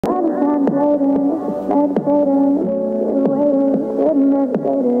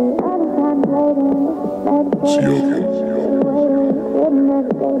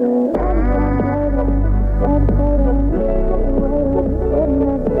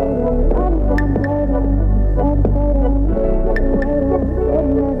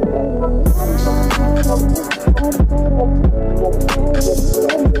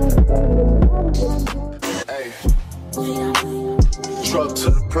Truck to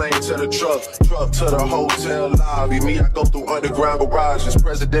the plane, to the truck to the hotel lobby. Me, I go through underground garages,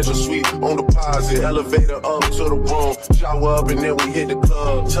 presidential suite on deposit, elevator up to the room, shower up and then we hit the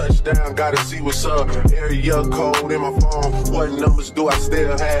club. Touchdown, gotta see what's up. Area code in my phone. What numbers do I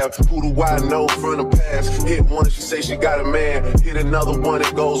still have? Who do I know from the past? Hit one, she say she got a man. Hit another one,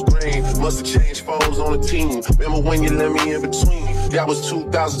 it goes green. Must have changed foes on the team. Remember when you let me in between? That was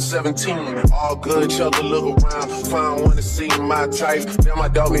 2017. All good, chug a look around. Find one to see my type. Now my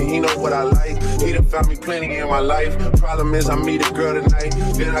dog and he know what I like. He done found me plenty in my life. Problem is I meet a girl tonight,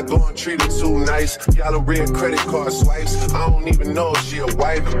 then I go and treat her too nice. Y'all a red credit card swipes. I don't even know if she a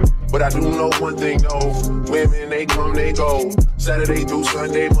wife, but I do know one thing though. Women, they come, they go. Saturday through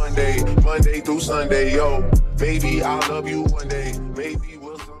Sunday, Monday through Sunday, yo. Maybe I'll love you one day. Maybe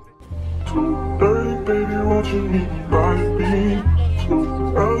we'll someday. 2:30, baby, won't you meet me by me?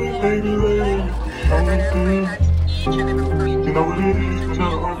 Too early, baby, late. You know what it is,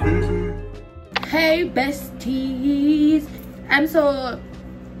 whenever I'm busy. Hey besties, I'm so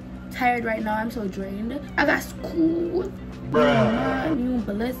tired right now. I'm so drained. I got school, new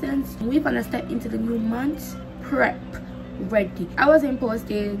lessons. We're gonna step into the new month. Prep ready. I wasn't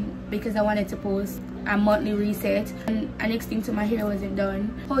posting because I wanted to post a monthly reset, and next thing to my hair wasn't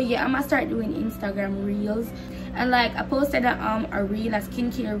done. Oh yeah, I'm gonna start doing Instagram reels. And like I posted a reel, a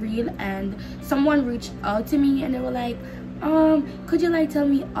skincare reel, and someone reached out to me and they were like, could you like tell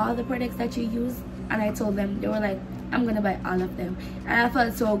me all the products that you use? And I told them. They were like, I'm gonna buy all of them. And I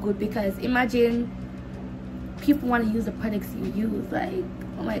felt so good because imagine people want to use the products you use. Like,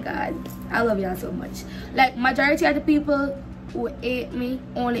 oh my god, I love y'all so much. Like majority of the people who hate me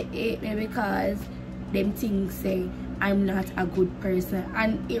only hate me because them things say I'm not a good person,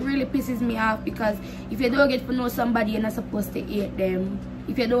 and it really pisses me off because if you don't get to know somebody, you're not supposed to hate them.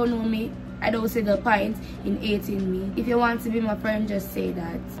 If you don't know me, I don't see the point in hating me. If you want to be my friend, just say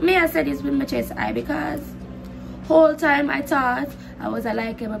that. Me, I said this with my chest high because whole time I thought I was a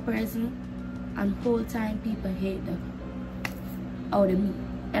likable person, and whole time people hate the out of me,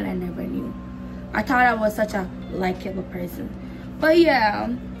 and I never knew. I thought I was such a likable person, but yeah.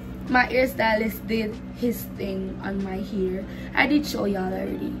 My hairstylist did his thing on my hair. I did show y'all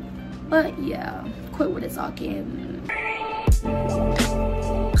already. But yeah, quit with the talking.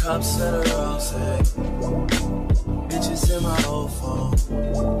 Cups and a rose, bitches in my old phone.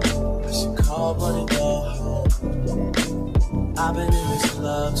 I should call one and go home. I've been in this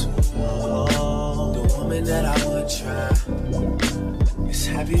club too long. The woman that I would try is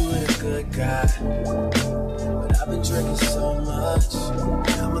happy with a good guy. But I've been drinking so much,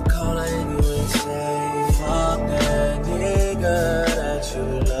 I'ma call her anyway and say, fuck that nigga that you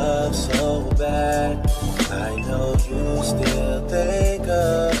love so bad. I know you still think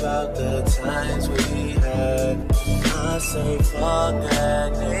about the times we had. I say fuck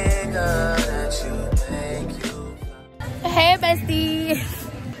that nigga that you think you. Hey bestie,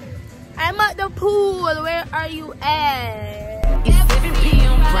 I'm at the pool. Where are you at? It's 7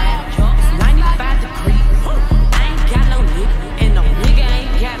 p.m. right? It's 95 degrees. I ain't got no nigga, and no nigga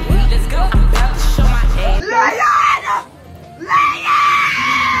ain't got weed. Let's go. I'm about to show my ass.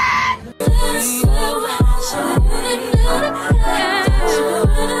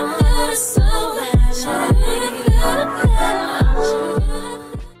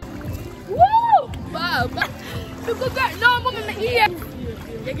 Woo! Bob. You could get no woman in here.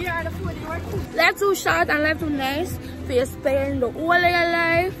 Life too short and life too nice for you spend the whole of your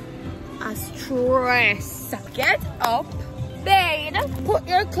life a stress. Get up, bathe, put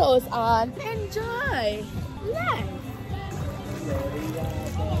your clothes on, enjoy life.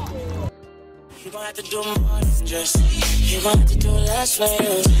 You gon' have to do more than just. You gon' have to do less for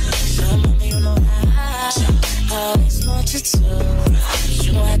you. Mama, you know I always want you to.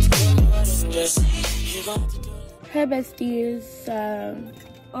 You gon' have to do more than just. You gon' have to do. Hey besties,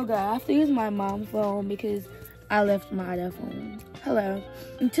 okay, I have to use my mom's phone because I left my other phone. Hello,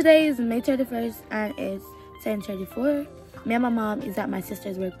 and today is May 31st and it's 10:34. Me and my mom is at my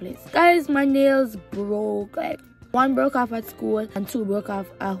sister's workplace. Guys, my nails broke. Like, one broke off at school and two broke off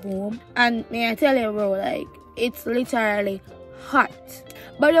at home. And may I tell you bro, like, it's literally hot.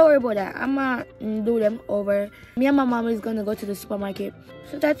 But don't worry about that. I'm gonna do them over. Me and my mom is gonna go to the supermarket.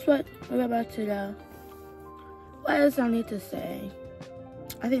 So that's what we're about to do. What else I need to say?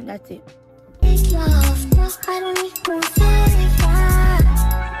 I think that's it.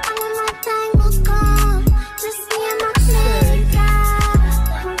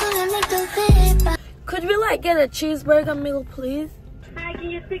 Could we like get a cheeseburger meal, please? Hi, can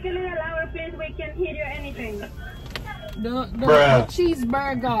you speak a little louder, please? We can't hear you anything. The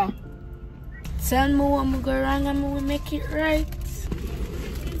cheeseburger. Tell me what I'm go wrong and we make it right.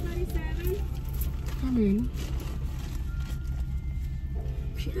 I mean,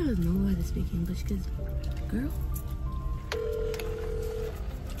 she doesn't know how to speak English because, girl.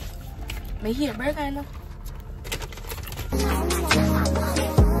 Make it burger now.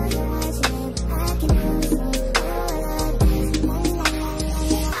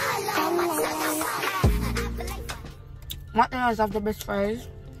 McDonald's have the best fries.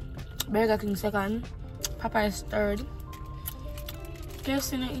 Burger King second. Popeyes third.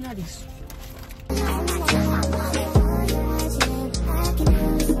 KFC not in this.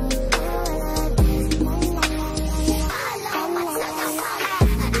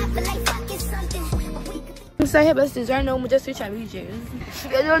 So here besties, right now we just switch at BJ's.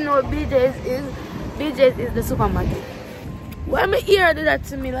 If you don't know what BJ's is the supermarket. Why my ear do that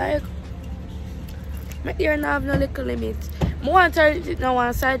to me like? My ear now have no little limit. I want to turn it now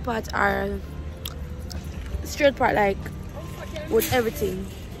one side part or straight part like with everything.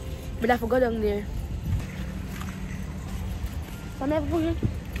 But I forgot down there. So I never forget.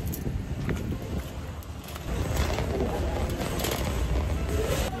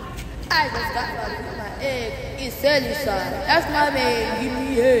 I just got my egg. It's Sally side. That's my man. Give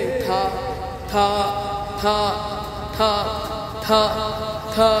me egg. Ta.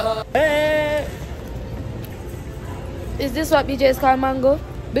 Is this what BJ is called mango?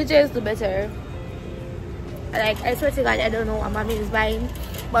 BJ is the better. Like, I swear to God, I don't know what mommy is buying.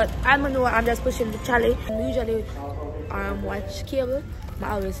 But I don't know, I'm just pushing the trolley. Usually, watch cable.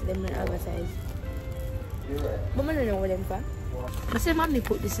 I always see them advertise. But I don't know what them for. I say mommy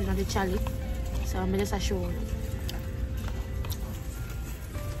put this in the trolley. So I'm just show you.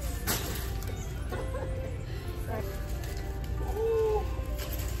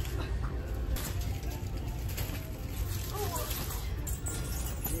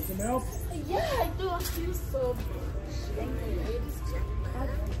 milk? Yeah, I do. I feel so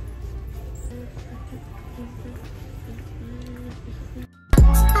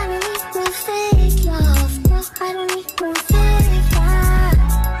I don't need no fake love. No, I don't need no fake love.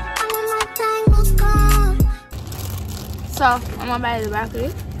 I want my tango gone. So, I'm gonna buy the broccoli.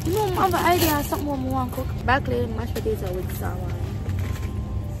 You know, I have an idea of something I want to cook. Broccoli and mashed potato with salad.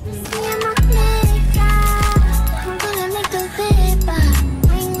 See, I'm a maker. I'm gonna make a paper.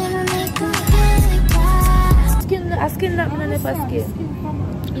 I'm gonna make a paper. I skin that one and never skin.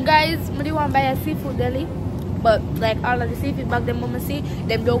 Guys, I do want to buy a seafood deli. But like all of the seafood back them mama see,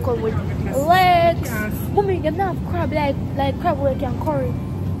 them don't come with legs. Mommy, them not have crab like crab where you can curry.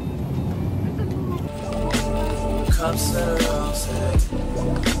 Cups that are all set.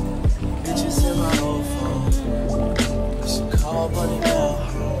 Bitches in my old phone. She call bunny call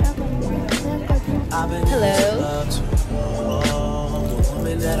home. I've been in love too long. The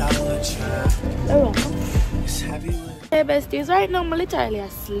woman that I would try is happy with. Hey besties, right now I'm literally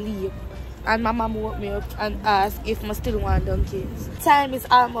asleep. And my mom woke me up and asked if I still want donkeys. Time is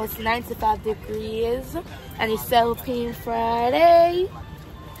almost 95 degrees and it's Self-Pain Friday.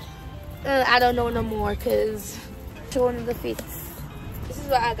 I don't know no more because showing the fits. This is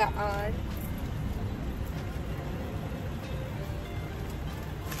what I got on.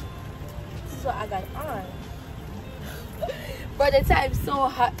 This is what I got on. But the time's so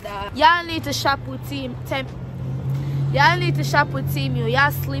hot that y'all need to shop with Y'all need to shop with Temu.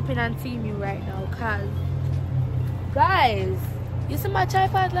 Y'all sleeping on Temu right now, cause guys, you see my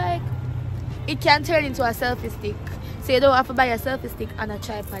tripod, like it can turn into a selfie stick. So you don't have to buy a selfie stick and a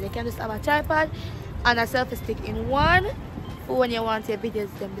tripod. You can just have a tripod and a selfie stick in one for when you want your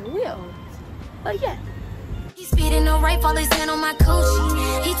videos them the way out. But yeah. He's speeding no right, fall his hand on my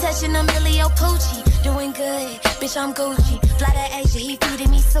coochie. He touching a Millie Poochie. Doing good, bitch, I'm Gucci. Fly to Asia, he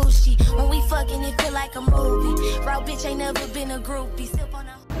feeding me sushi. When we fucking, it feel like a movie. Raw bitch ain't never been a groupie. Sip on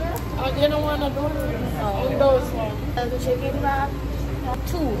a... I didn't want to do it. Those ones. The chicken wrap,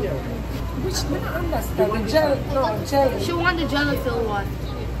 2. Which one? The jelly. No, jelly. She want the jelly filled one.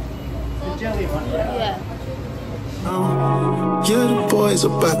 The jelly one. Yeah. Yeah, the boys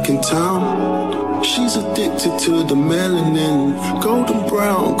are back in town. She's addicted to the melanin. Golden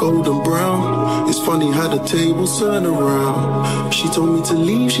brown, golden brown. It's funny how the tables turn around. She told me to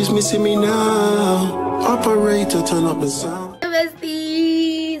leave, she's missing me now. Operator, turn up the sound.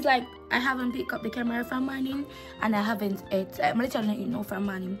 Besties, like, I haven't picked up the camera from morning, and I haven't ate. I'm literally not eating from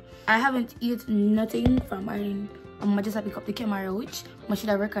morning. I haven't eaten nothing from morning. I'm just pick up the camera, which I should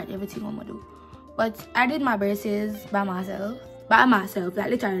have recorded everything I'm gonna do. But I did my braces by myself, like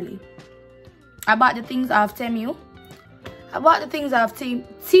literally. I bought the things off Temu. I bought the things off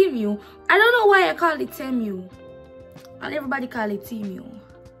Temu. I don't know why I call it Temu, and everybody call it Temu.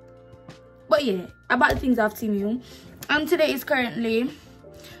 But yeah, I bought the things off Temu. And today is currently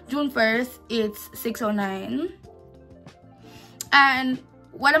June 1st. It's 6:09. And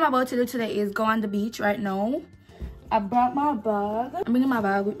what I'm about to do today is go on the beach right now. I brought my bag. I'm bringing my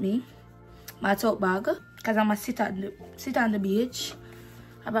bag with me, my tote bag, because I'm gonna sit on the beach.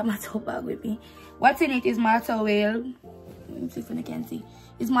 I brought my tote bag with me. What's in it is my towel. Let me see if you can see.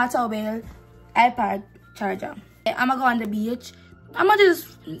 It's my towel, iPad charger. I'm gonna go on the beach. I'm gonna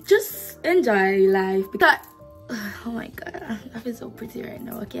just enjoy life because oh my god, I feel so pretty right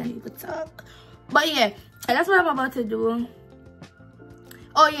now. I can't even talk. But yeah, that's what I'm about to do.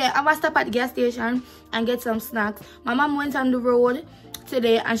 Oh yeah, I'm gonna stop at the gas station and get some snacks. My mom went on the road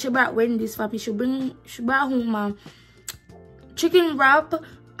today and she brought Wendy's for me. She brought home chicken wrap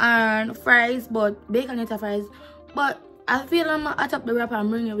and fries, but baconetta fries. But I feel I'm gonna add up the wrap and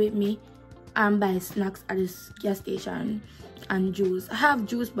bring it with me and buy snacks at this gas station and juice. I have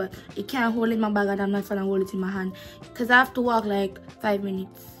juice, but it can't hold in my bag and I'm not gonna hold it in my hand because I have to walk like 5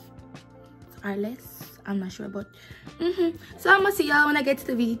 minutes or less. I'm not sure, but so I'm gonna see y'all when I get to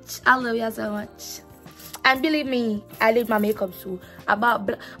the beach. I love y'all so much. And believe me, I did my makeup too. I bought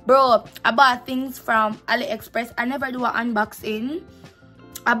things from AliExpress. I never do an unboxing.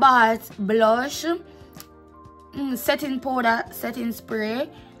 I bought blush, setting powder, setting spray.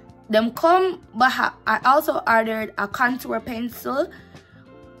 Them come, but I also ordered a contour pencil,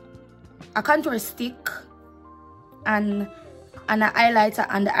 a contour stick, and an highlighter.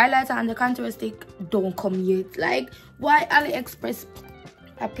 And the highlighter and the contour stick don't come yet. Like, why AliExpress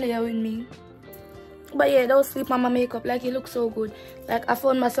are playing with me? But yeah, don't sleep on my makeup. Like, it looks so good. Like, I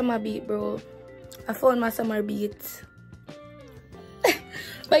found my summer beat, bro. I found my summer beat.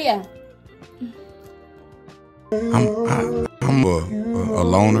 But yeah. I'm a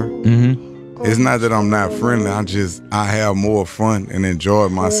loner. It's not that I'm not friendly. I have more fun and enjoy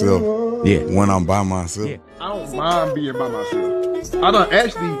myself when I'm by myself. I don't mind being by myself. I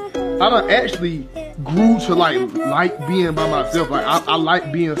done actually grew to like being by myself. Like I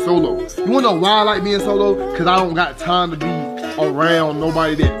like being solo. You wanna know why I like being solo? Cause I don't got time to be around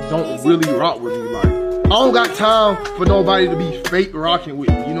nobody that don't really rock with me. Like I don't got time for nobody to be fake rocking with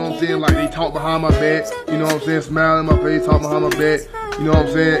me. You know what I'm saying? Like they talk behind my back. You know what I'm saying? Smile in my face, talk behind my back. You know what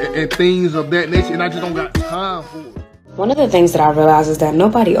I'm saying? And things of that nature. And I just don't got time for it. One of the things that I realize is that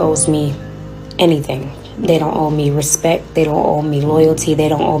nobody owes me anything. They don't owe me respect. They don't owe me loyalty. They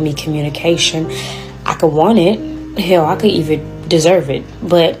don't owe me communication. I could want it. Hell, I could even deserve it.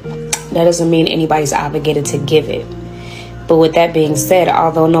 But that doesn't mean anybody's obligated to give it. But with that being said,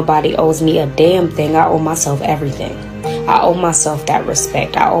 although nobody owes me a damn thing, I owe myself everything. I owe myself that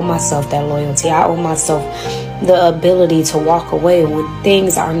respect. I owe myself that loyalty. I owe myself the ability to walk away when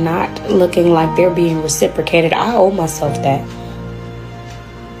things are not looking like they're being reciprocated. I owe myself that.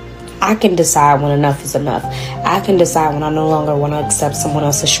 I can decide when enough is enough. I can decide when I no longer want to accept someone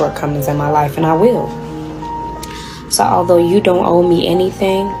else's shortcomings in my life, and I will. So although you don't owe me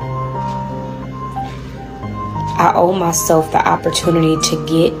anything, I owe myself the opportunity to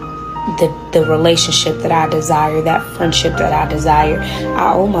get the relationship that I desire, that friendship that I desire.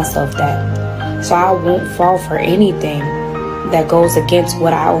 I owe myself that. So I won't fall for anything that goes against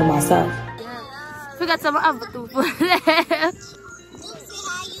what I owe myself. Forgot some other left.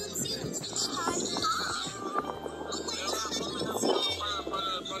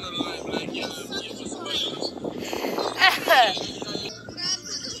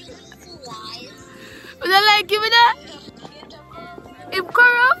 Would I like give me that? If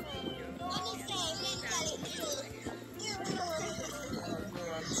corrupt?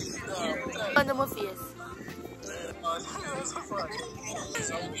 Under my face.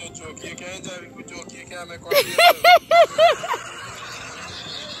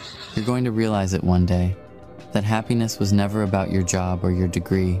 You're going to realize it one day that happiness was never about your job or your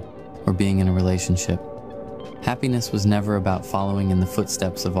degree or being in a relationship. Happiness was never about following in the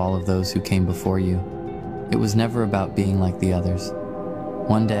footsteps of all of those who came before you. It was never about being like the others.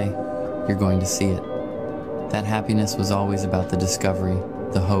 One day, you're going to see it. That happiness was always about the discovery,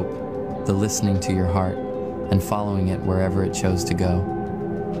 the hope, the listening to your heart, and following it wherever it chose to go.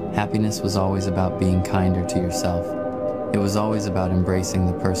 Happiness was always about being kinder to yourself. It was always about embracing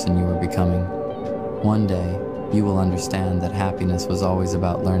the person you were becoming. One day, you will understand that happiness was always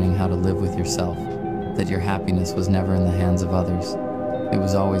about learning how to live with yourself, that your happiness was never in the hands of others. It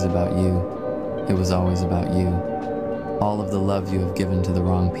was always about you. It was always about you. All of the love you have given to the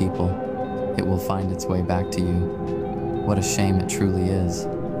wrong people, it will find its way back to you. What a shame it truly is,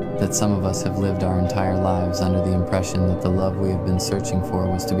 that some of us have lived our entire lives under the impression that the love we have been searching for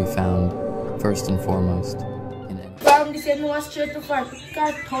was to be found, first and foremost. From this end, was straight to far,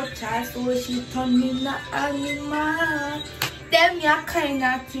 got touch her, so she turned me in an animal. Them ya kind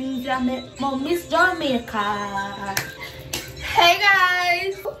of things that make me miss Jamaica. Hey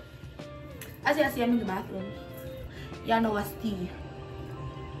guys! As you see, I'm in the bathroom. Y'all know what's tea.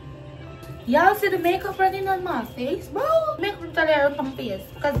 Y'all see the makeup running on my face, bro? Makeup totally on my face.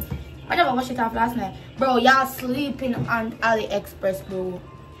 Because I never washed it off last night. Bro, y'all sleeping on AliExpress, bro.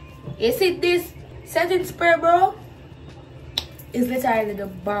 You see this setting spray, bro? It's literally the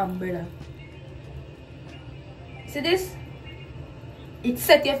bomb, brother. See this? It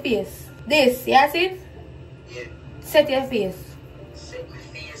set your face. This, you see it? Yeah. Set your face. Set my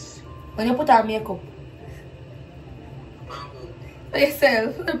face. When you put on makeup. For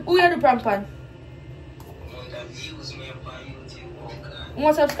yourself. Who you the prank pan?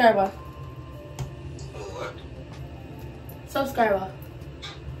 One subscriber. What? Subscriber.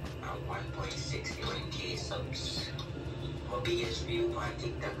 1.61k subs. My biggest view on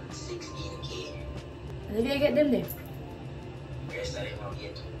TikTok 16k. And if you get them there? Rest of them will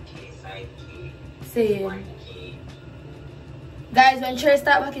get 2k, 5k. Same. 1k. Guys, when Trey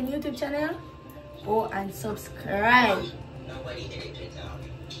start working YouTube channel, go and subscribe. Nobody edit it out.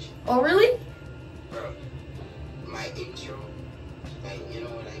 Oh really? Bro, my intro, like you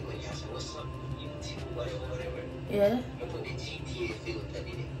know, like when you say what's up, YouTube, whatever. Yeah. You put the GTA filter in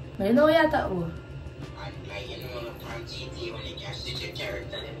it. But you know what you thought? And like you know, on GTA when you can switch your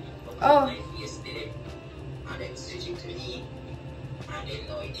character, then put my face in it, and then switch it to me, and then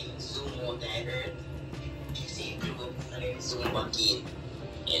now it can zoom out the earth. You see it glue up, and then zoom back in. And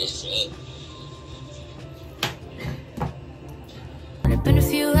it's same. Been a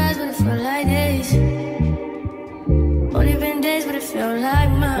few hours, but it felt like days. Only been days, but it felt like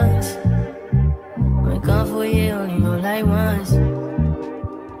months. Been gone for a year, only know like once.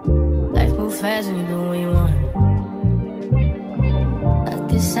 Life moves fast when you do what you want. At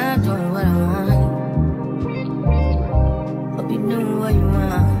this time, doing what I want. Hope you doing what you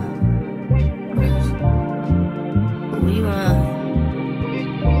want. What you want?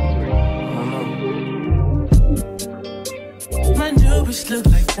 My new bitch look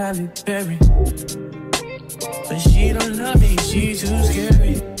like Halle Berry, but she don't love me, she too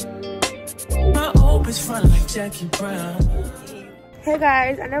scary. My old bitch front like Jackie Brown. Hey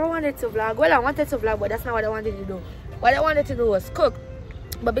guys, I never wanted to vlog. Well, I wanted to vlog, but that's not what I wanted to do. What I wanted to do was cook.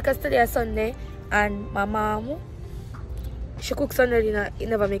 But because today is Sunday and my mom, she cooks Sunday dinner, it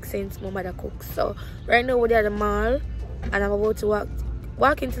never makes sense my mother cooks. So right now we're at the mall and I'm about to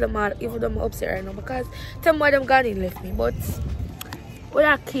walk into the mall, even though I'm upset right now because tell me why them gone and left me, but we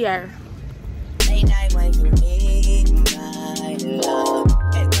don't care.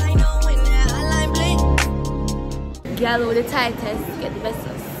 Girl with the tightest get the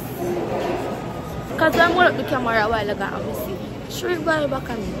bestest. Because I'm going up the camera a while ago and I see straight by back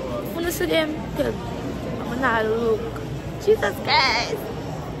on me. When you see them, tell me. I'm not look. Jesus Christ.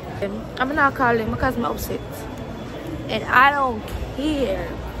 I'm not calling because I'm upset. And I don't care.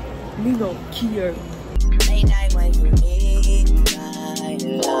 Me don't care.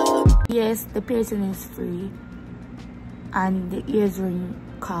 Yes, the piercing is free. And the earring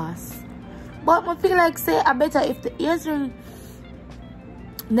costs. But I feel like say I better if the earring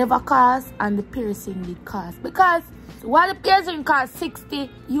never cost and the piercing did cost. Because while the piercing costs $60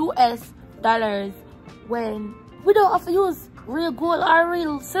 US when we don't have to use real gold or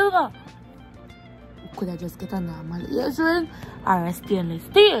real silver. We could have just get a normal earring or a stainless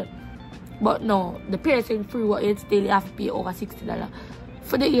steel. But no, the piercing free what you still have to pay over $60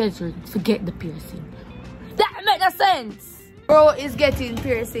 for the earring to get the piercing. That makes sense. Bro is getting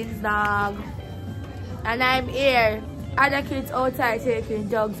piercings, dog. And I'm here. Other kids outside taking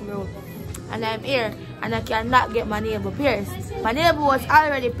drugs, bro. And I'm here. And I cannot get my neighbor pierced. My neighbor was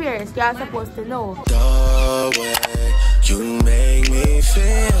already pierced. You're supposed to know. The way you make me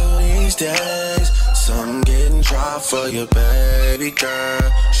feel these days. Some getting dry for your baby girl.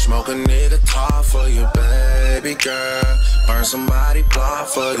 Smoke a nigga top for your baby girl. Burn somebody block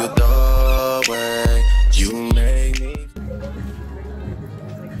for your doorway. You make me.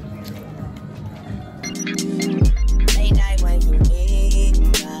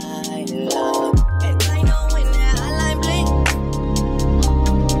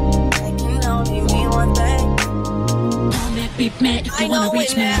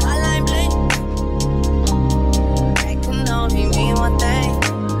 line blink. I can only mean one thing.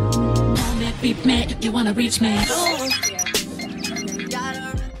 Beep me if you wanna reach me.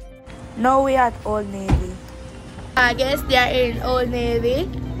 Now we at Old Navy. I guess they are in Old Navy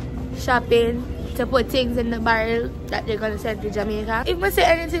shopping to put things in the barrel that they're gonna send to Jamaica. If I say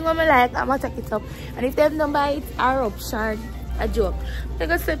anything I like, I'm gonna take it up. And if they don't buy it, our option, a joke. They're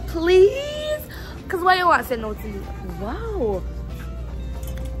gonna say please, cause why you want to say no to me? Wow.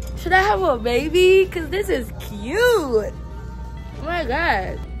 Should I have a baby? Cause this is cute. Oh my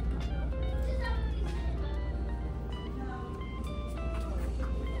god.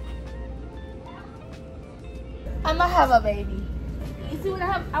 I'ma have a baby. You see what I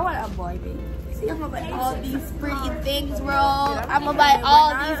have? I want a boy baby. See, I'm gonna buy all these pretty things, bro. I'm gonna buy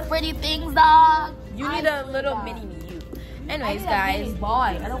all these pretty things, dog. You need a little mini me. Anyways, guys.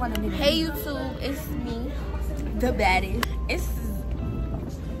 Boy, I don't want a mini. Hey YouTube, it's me, the baddest. It's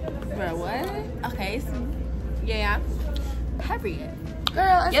bro, what? Okay, it's yeah. Period.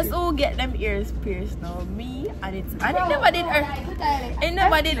 Girl, yes, we'll get them ears pierced now. Me and it's I never did her. I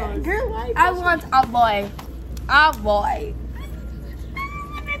never did her. Girl, why? I want a boy. A boy.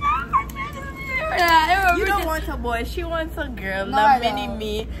 You don't want a boy. She wants a girl. No, a mini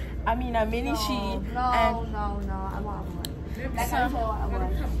me. I mean a mini she. No, I want a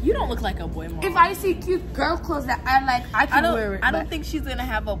boy. You don't look like a boy, Mom. If I see cute girl clothes that I like, I can wear it. I don't think she's gonna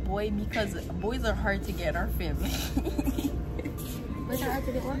have a boy because boys are hard to get in our family. What's hard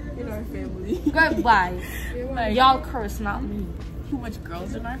to get one? In our family. Goodbye. Like, y'all curse, not me. Too much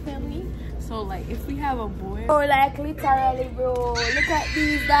girls in our family. So like, if we have a boy. Oh, like literally, bro. Look at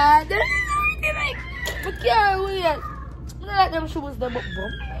these, dad. Like, but yeah, weird. Look at them shoes, the bum.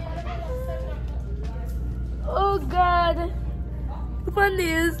 Oh God. Look at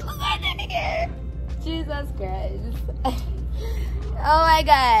this. Look at them again. Jesus Christ. Oh my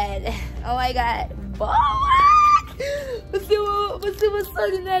God. Oh my God. What? Let's see what's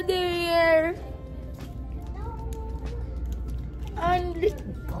sun in that there. And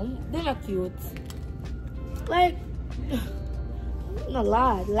they're not cute. Like, no,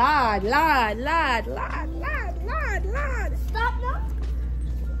 lad. Stop now.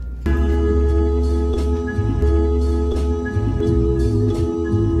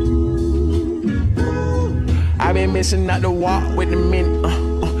 I've been missing out the walk with the minute.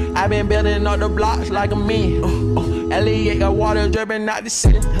 I've been building up the blocks like a man. Elliot got water dripping out the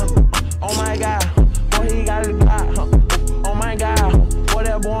city. Oh my God, boy, he got a Glock. Oh my God, boy,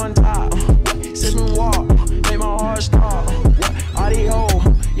 that boy on top. Sipping walk, make my heart stop. All these hoes,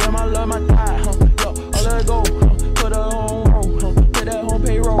 yeah, my love, my thigh. Yo, I let go, put her on roll, put that on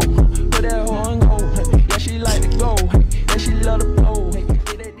payroll, put that on go. Yeah, she like to go, yeah, she love to blow.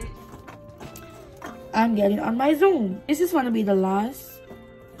 I'm getting on my Zoom. This is gonna be the last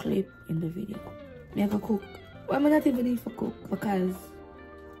clip in the video. Me I go cook. Why am I not even need for cook? Because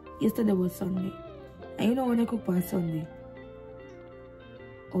yesterday was Sunday. And you know when I cook on Sunday,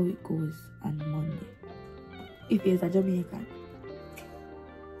 how it goes on Monday. If you're a Jamaican.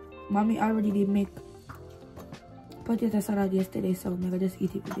 Mommy already did make potato salad yesterday, so I'm gonna just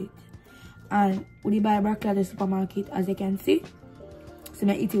eat it with it. And we buy broccoli at the supermarket, as you can see. So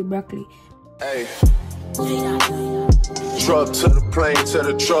I eat it with broccoli. Hey. Truck to the plane, to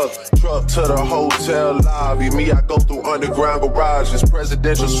the truck to the hotel lobby. Me, I go through underground garages,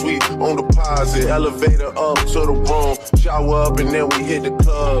 presidential suite on deposit, elevator up to the room, shower up and then we hit the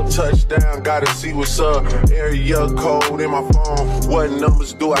club. Touchdown, gotta see what's up. Area code in my phone. What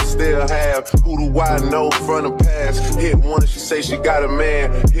numbers do I still have? Who do I know from the past? Hit one, she say she got a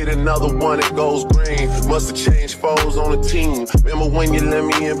man. Hit another one, it goes green. Must've changed foes on the team. Remember when you let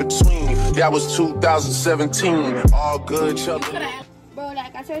me in between? That was 2017. All good, Chuck. Bro,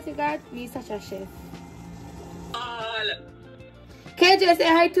 like, I swear to God, me such a chef. KJ, say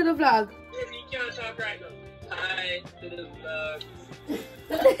hi to the vlog. You can't talk right now. Hi to the vlog.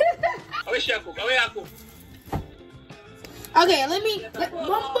 How is you cook? How are you cook? Okay, let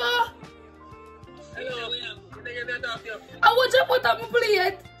Mamba. Hello. I want you put up my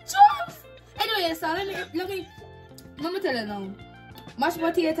plate. Chops. Anyway, so let me tell you now. Mashed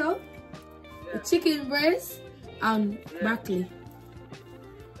potato, chicken breast, and broccoli.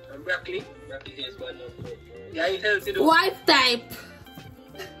 And broccoli? Broccoli is one of them. Yeah, it's healthy though. Wife type.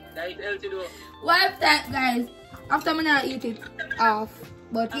 Yeah, it's healthy though. Wife type, guys. After I'm gonna eat it off.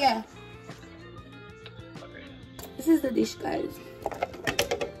 But yeah. This is the dish, guys.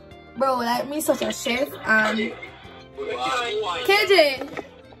 Bro, like me such a chef. KJ.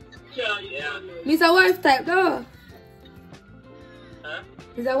 Me's a wife type though. Huh?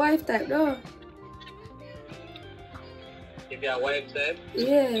 He's a wife type though. If your wife side?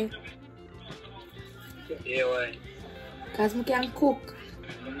 Yeah. Yeah, why? Because I can cook.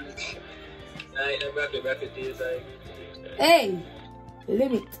 I never have to taste like. Hey!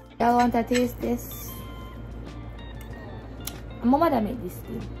 Limit. I want to taste this. My mother made this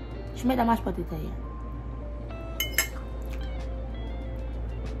thing. She made a mashed potato here.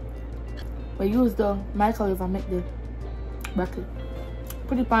 We use the microwave and make the broccoli.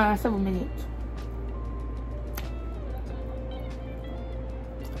 Put it on 7 minutes.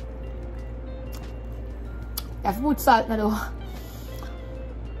 You have to put salt in the water.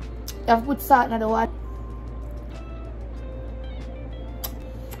 You have to put salt in the water.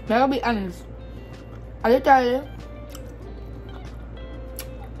 I'm gonna be honest. I tell you,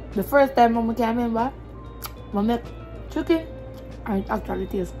 the first time I can remember, I make chicken and it actually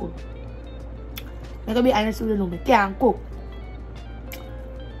tastes good. I'm gonna be honest with you, I can't cook.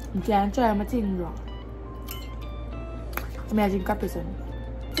 I can't try my thing wrong. I'm drink Capri Sun.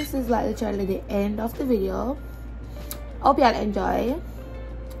 This is like literally the end of the video. Hope y'all enjoy.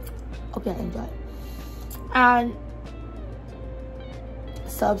 And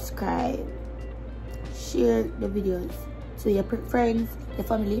subscribe, share the videos to your friends, your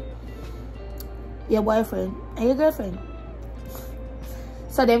family, your boyfriend and your girlfriend,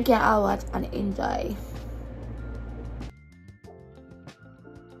 so them can all watch and enjoy.